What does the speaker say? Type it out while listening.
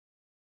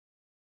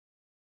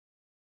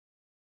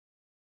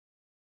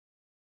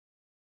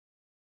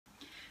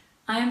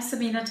I am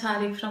Samina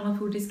Tariq from A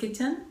Foodie's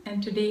Kitchen,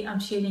 and today I'm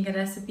sharing a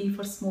recipe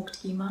for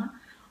smoked keema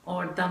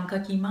or Dhum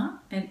Keema.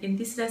 And in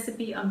this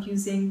recipe I'm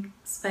using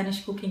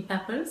Spanish cooking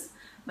peppers,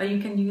 but you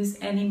can use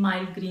any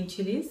mild green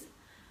chilies,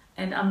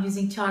 and I'm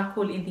using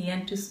charcoal in the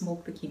end to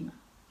smoke the keema.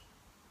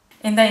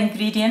 In the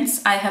ingredients,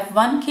 I have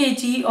 1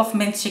 kg of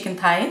minced chicken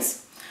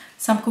thighs,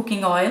 some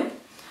cooking oil.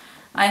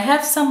 I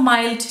have some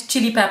mild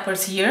chili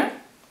peppers here,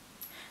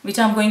 which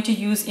I'm going to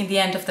use in the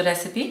end of the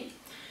recipe.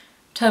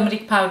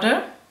 Turmeric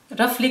powder,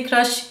 roughly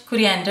crushed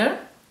coriander,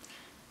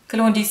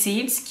 colondi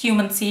seeds,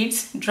 cumin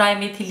seeds, dry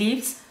methi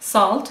leaves,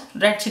 salt,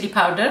 red chili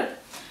powder.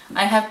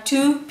 I have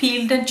 2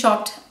 peeled and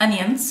chopped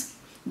onions,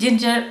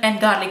 ginger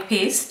and garlic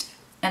paste,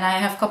 and I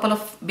have a couple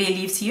of bay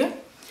leaves here.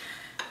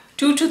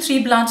 2 to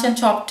 3 blanched and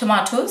chopped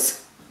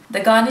tomatoes. The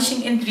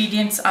garnishing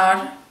ingredients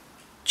are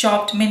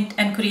chopped mint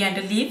and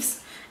coriander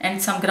leaves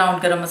and some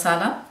ground garam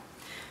masala.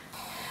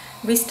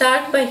 We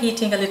start by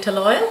heating a little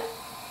oil.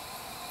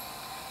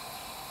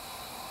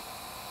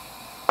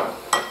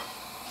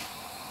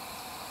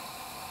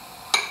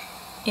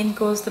 In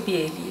goes the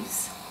bay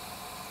leaves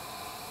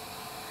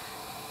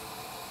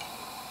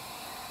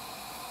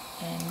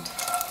and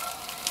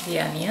the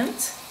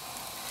onions.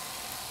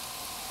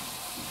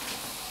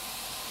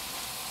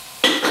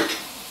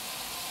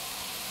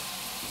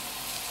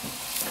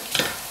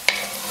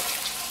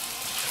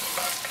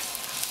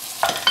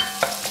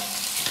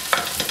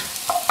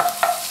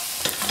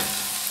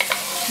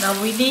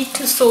 Now we need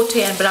to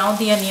saute and brown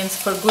the onions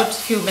for a good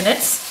few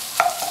minutes,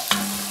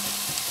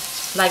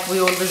 like we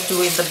always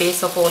do in the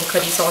base of all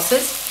curry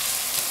sauces.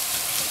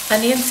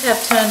 Onions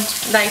have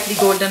turned lightly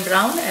golden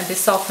brown and they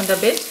softened a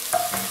bit.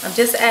 I'm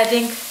just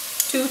adding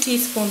 2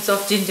 teaspoons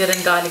of ginger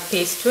and garlic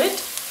paste to it.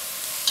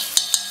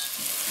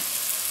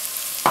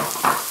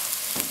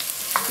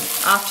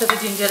 After the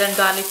ginger and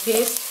garlic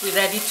paste, we're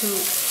ready to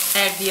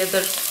add the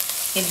other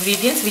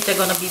ingredients, which are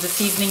going to be the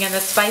seasoning and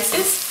the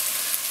spices.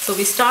 So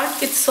we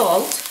start with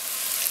salt,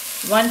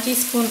 1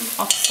 teaspoon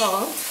of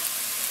salt,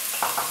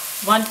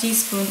 1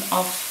 teaspoon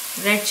of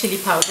red chili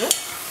powder,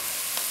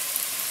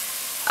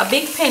 a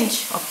big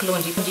pinch of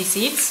colondi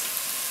seeds,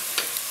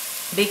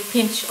 big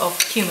pinch of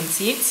cumin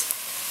seeds,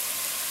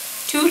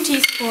 2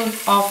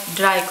 teaspoons of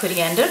dry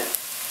coriander,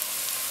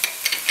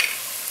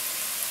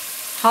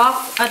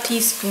 half a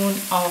teaspoon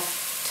of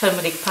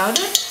turmeric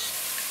powder,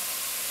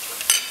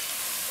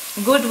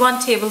 good 1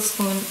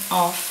 tablespoon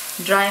of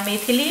dry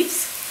methi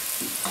leaves,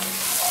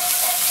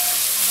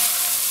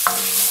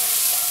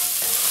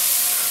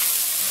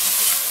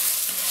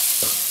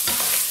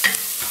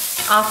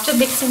 After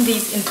mixing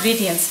these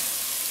ingredients,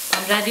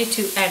 I'm ready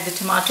to add the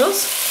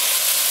tomatoes.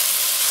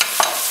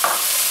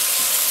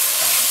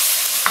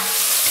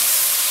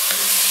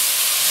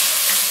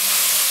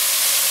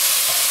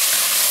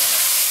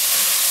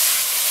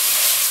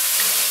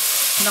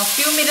 Now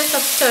few minutes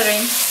of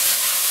stirring,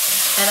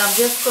 and I'm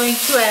just going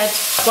to add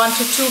 1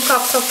 to 2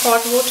 cups of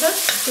hot water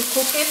to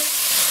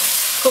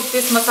cook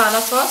this masala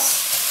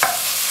sauce.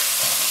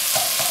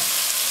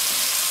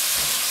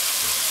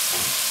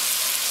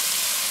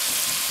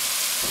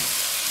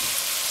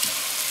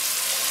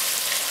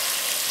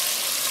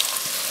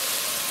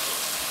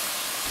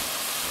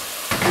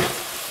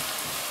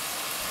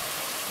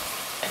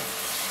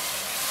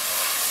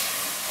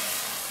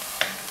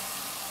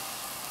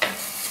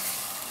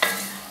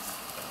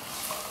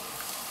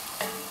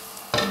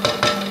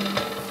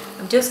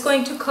 Just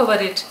going to cover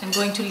it and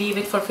going to leave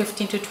it for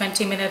 15 to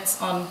 20 minutes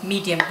on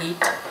medium heat.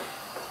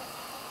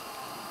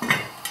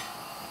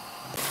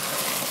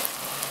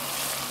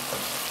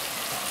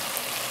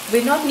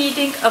 We're not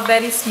needing a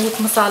very smooth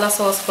masala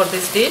sauce for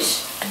this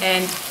dish,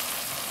 and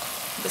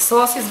the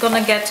sauce is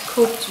gonna get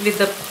cooked with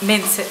the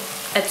mince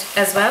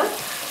as well.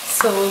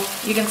 So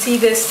you can see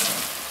this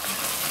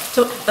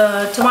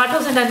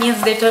tomatoes and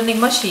onions, they're turning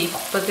mushy,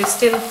 but they're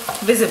still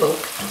visible.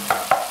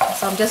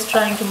 So I'm just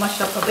trying to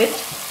mush up a bit.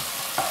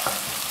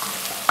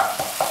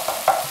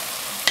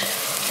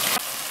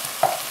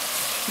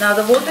 Now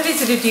the water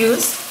is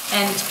reduced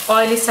and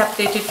oil is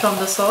separated from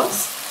the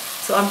sauce.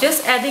 So I'm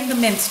just adding the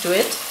mince to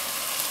it.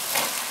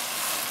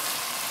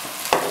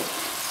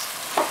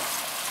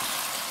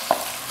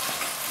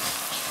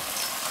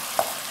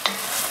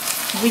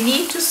 We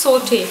need to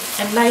saute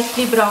and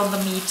lightly brown the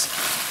meat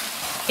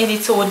in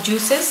its own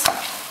juices.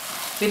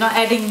 We're not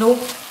adding no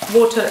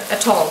water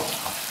at all.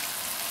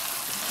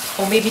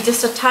 Or maybe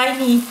just a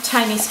tiny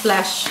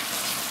splash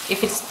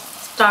if it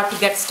starts to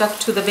get stuck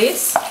to the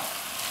base.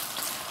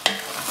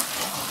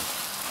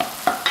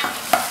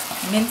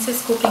 Mince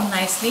is cooking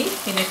nicely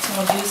in its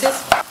own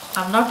juices.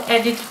 I've not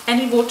added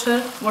any water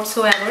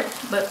whatsoever,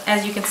 but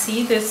as you can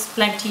see, there's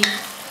plenty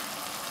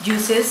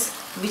juices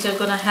which are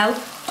gonna help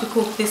to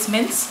cook this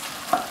mince.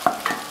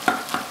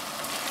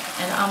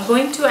 And I'm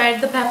going to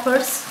add the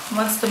peppers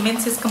once the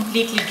mince is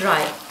completely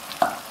dry.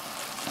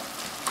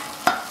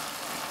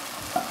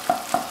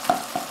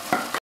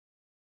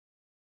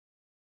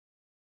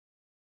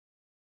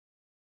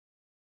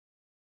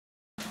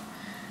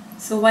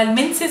 So while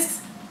mince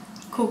is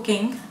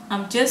cooking,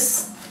 I'm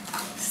just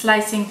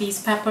slicing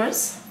these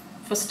peppers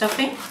for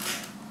stuffing.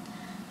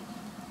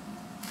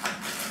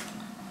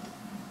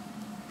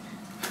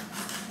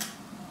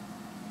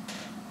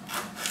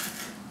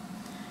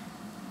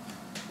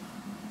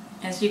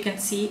 As you can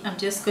see, I'm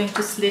just going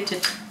to slit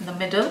it in the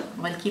middle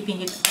while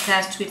keeping it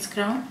attached to its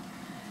crown.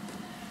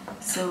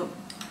 So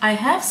I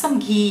have some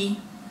ghee,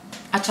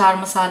 achar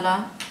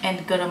masala and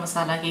garam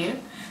masala here.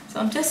 So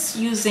I'm just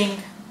using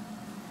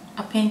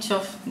a pinch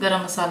of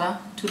garam masala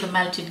to the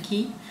melted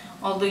ghee,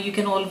 although you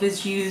can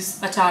always use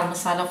achar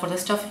masala for the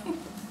stuffing.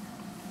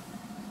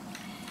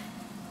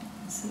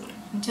 So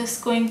I'm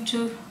just going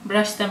to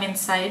brush them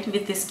inside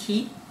with this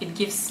ghee. It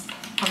gives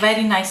a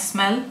very nice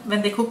smell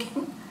when they're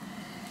cooking.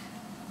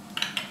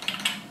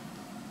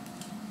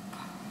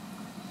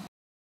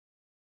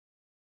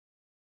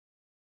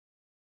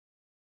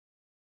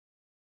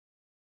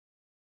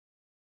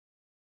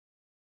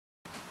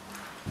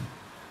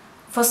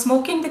 For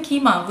smoking the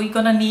keema, we're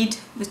gonna need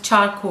the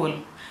charcoal.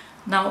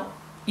 Now,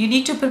 you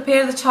need to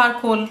prepare the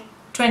charcoal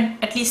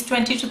at least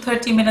 20 to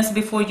 30 minutes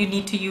before you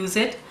need to use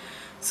it.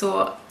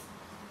 So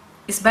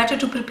it's better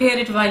to prepare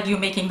it while you're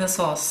making the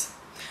sauce.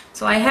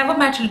 So I have a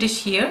metal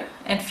dish here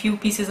and few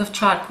pieces of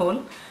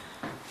charcoal.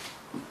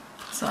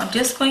 So I'm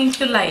just going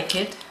to light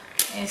it.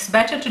 It's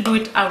better to do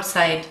it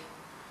outside.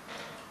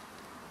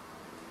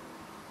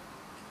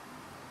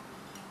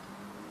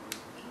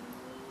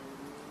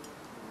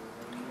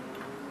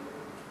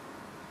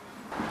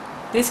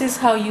 This is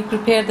how you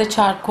prepare the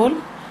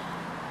charcoal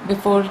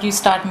before you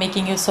start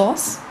making your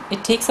sauce.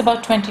 It takes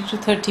about 20 to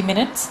 30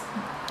 minutes.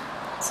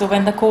 So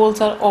when the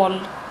coals are all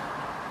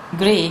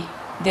grey,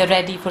 they're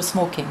ready for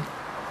smoking.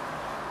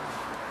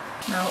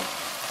 Now,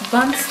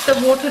 once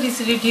the water is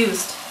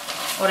reduced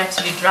or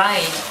actually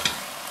dried,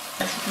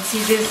 as you can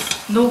see,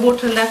 there's no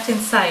water left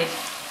inside.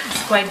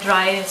 It's quite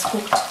dry and it's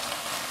cooked.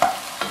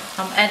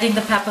 I'm adding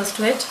the peppers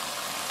to it.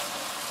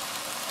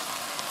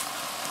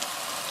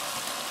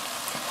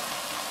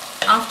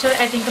 After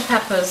adding the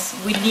peppers,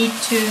 we need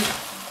to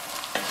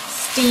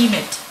steam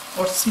it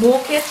or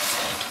smoke it.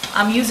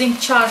 I'm using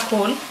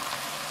charcoal,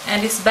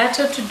 and it's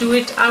better to do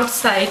it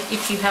outside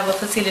if you have a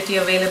facility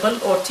available,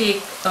 or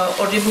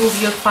or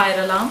remove your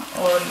fire alarm,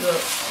 or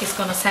it's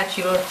gonna set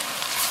your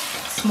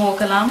smoke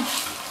alarm.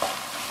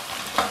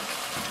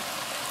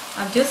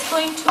 I'm just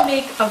going to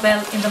make a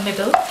well in the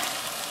middle.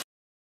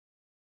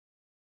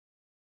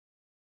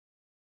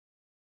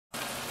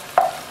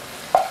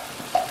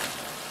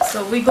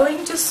 So we're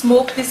going to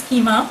smoke this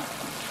keema.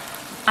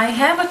 I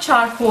have a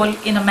charcoal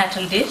in a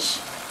metal dish,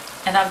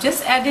 and I've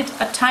just added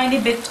a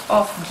tiny bit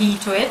of ghee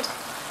to it.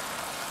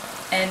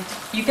 And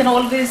you can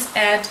always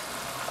add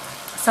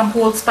some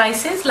whole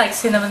spices like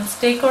cinnamon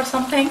stick or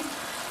something,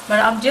 but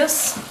I'm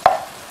just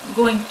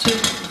going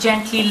to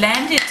gently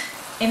land it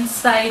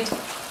inside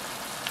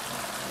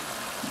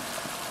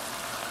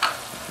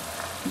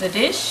the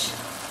dish.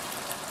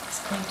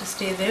 It's going to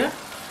stay there.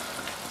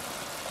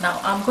 Now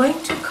I'm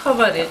going to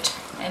cover it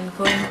and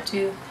going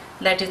to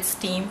let it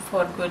steam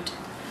for good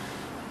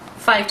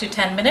 5 to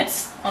 10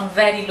 minutes on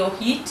very low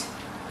heat.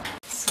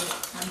 So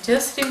I'm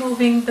just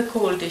removing the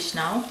cold dish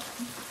now.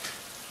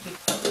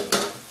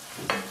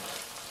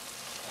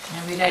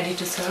 And we're ready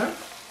to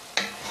serve.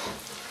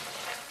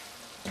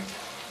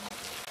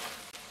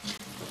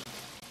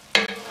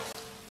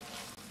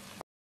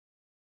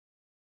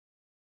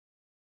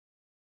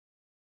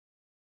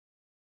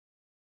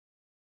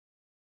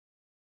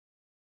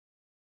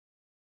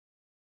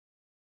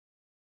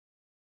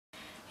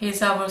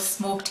 Here's our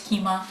smoked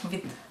keema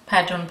with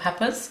Padron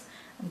peppers.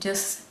 I'm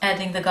just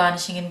adding the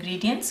garnishing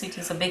ingredients, which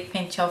is a big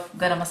pinch of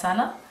garam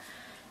masala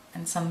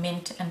and some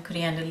mint and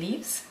coriander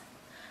leaves.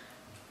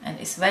 And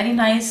it's very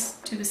nice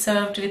to be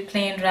served with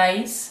plain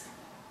rice,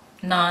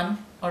 naan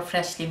or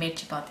freshly made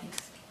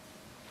chapatis.